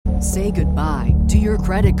Say goodbye to your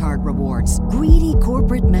credit card rewards. Greedy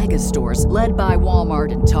corporate mega stores, led by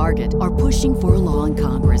Walmart and Target, are pushing for a law in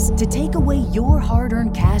Congress to take away your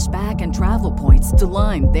hard-earned cash back and travel points to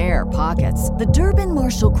line their pockets. The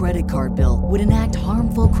Durbin-Marshall credit card bill would enact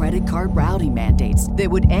harmful credit card routing mandates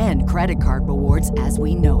that would end credit card rewards as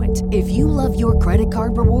we know it. If you love your credit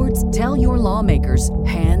card rewards, tell your lawmakers,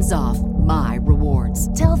 hands off my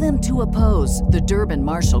rewards. Tell them to oppose the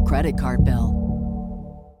Durbin-Marshall credit card bill.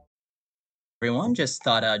 Everyone, just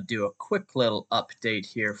thought I'd do a quick little update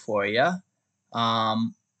here for you. My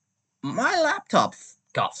laptop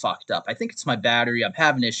got fucked up. I think it's my battery. I'm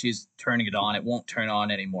having issues turning it on. It won't turn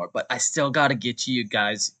on anymore, but I still got to get you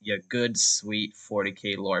guys your good, sweet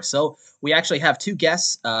 40K lore. So we actually have two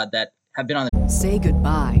guests that have been on the... Say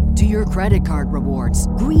goodbye to your credit card rewards.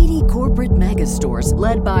 Greedy corporate mega stores,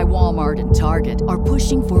 led by Walmart and Target, are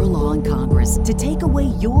pushing for a law in Congress to take away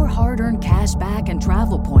your hard-earned cash back and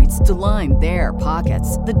travel points to line their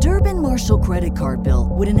pockets. The Durbin-Marshall credit card bill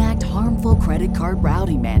would enact harmful credit card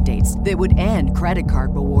routing mandates that would end credit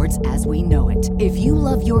card rewards as we know it. If you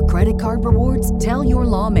love your credit card rewards, tell your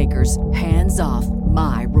lawmakers, hands off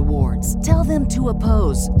my rewards. Tell them to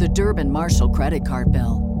oppose the Durbin-Marshall credit card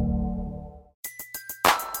bill.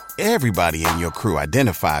 Everybody in your crew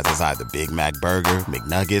identifies as either Big Mac Burger,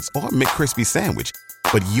 McNuggets, or McCrispy Sandwich.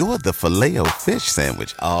 But you're the Filet-O-Fish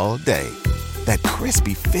Sandwich all day. That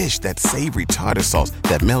crispy fish, that savory tartar sauce,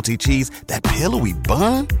 that melty cheese, that pillowy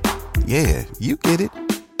bun. Yeah, you get it.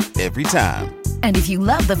 Every time. And if you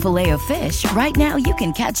love the Filet-O-Fish, right now you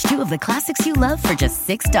can catch two of the classics you love for just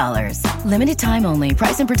 $6. Limited time only.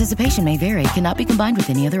 Price and participation may vary. Cannot be combined with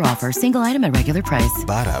any other offer. Single item at regular price.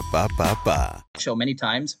 Ba-da-ba-ba-ba. show many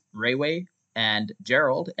times, Rayway and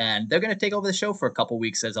Gerald, and they're going to take over the show for a couple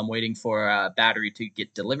weeks as I'm waiting for a battery to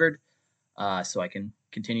get delivered so I can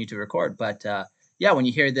continue to record. But yeah, when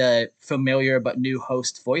you hear the familiar but new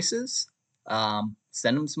host voices,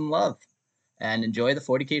 send them some love and enjoy the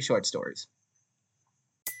 40K short stories.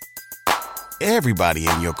 Everybody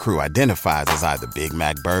in your crew identifies as either Big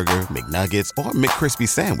Mac Burger, McNuggets, or McCrispy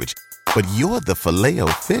Sandwich. But you're the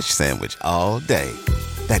Filet-O-Fish Sandwich all day.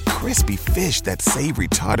 That crispy fish, that savory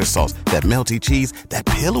tartar sauce, that melty cheese, that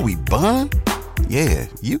pillowy bun. Yeah,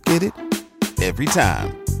 you get it. Every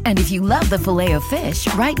time. And if you love the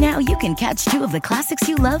Filet-O-Fish, right now you can catch two of the classics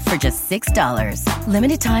you love for just $6.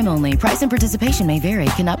 Limited time only. Price and participation may vary.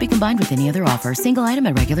 Cannot be combined with any other offer. Single item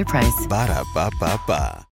at regular price. Ba-da-ba-ba-ba.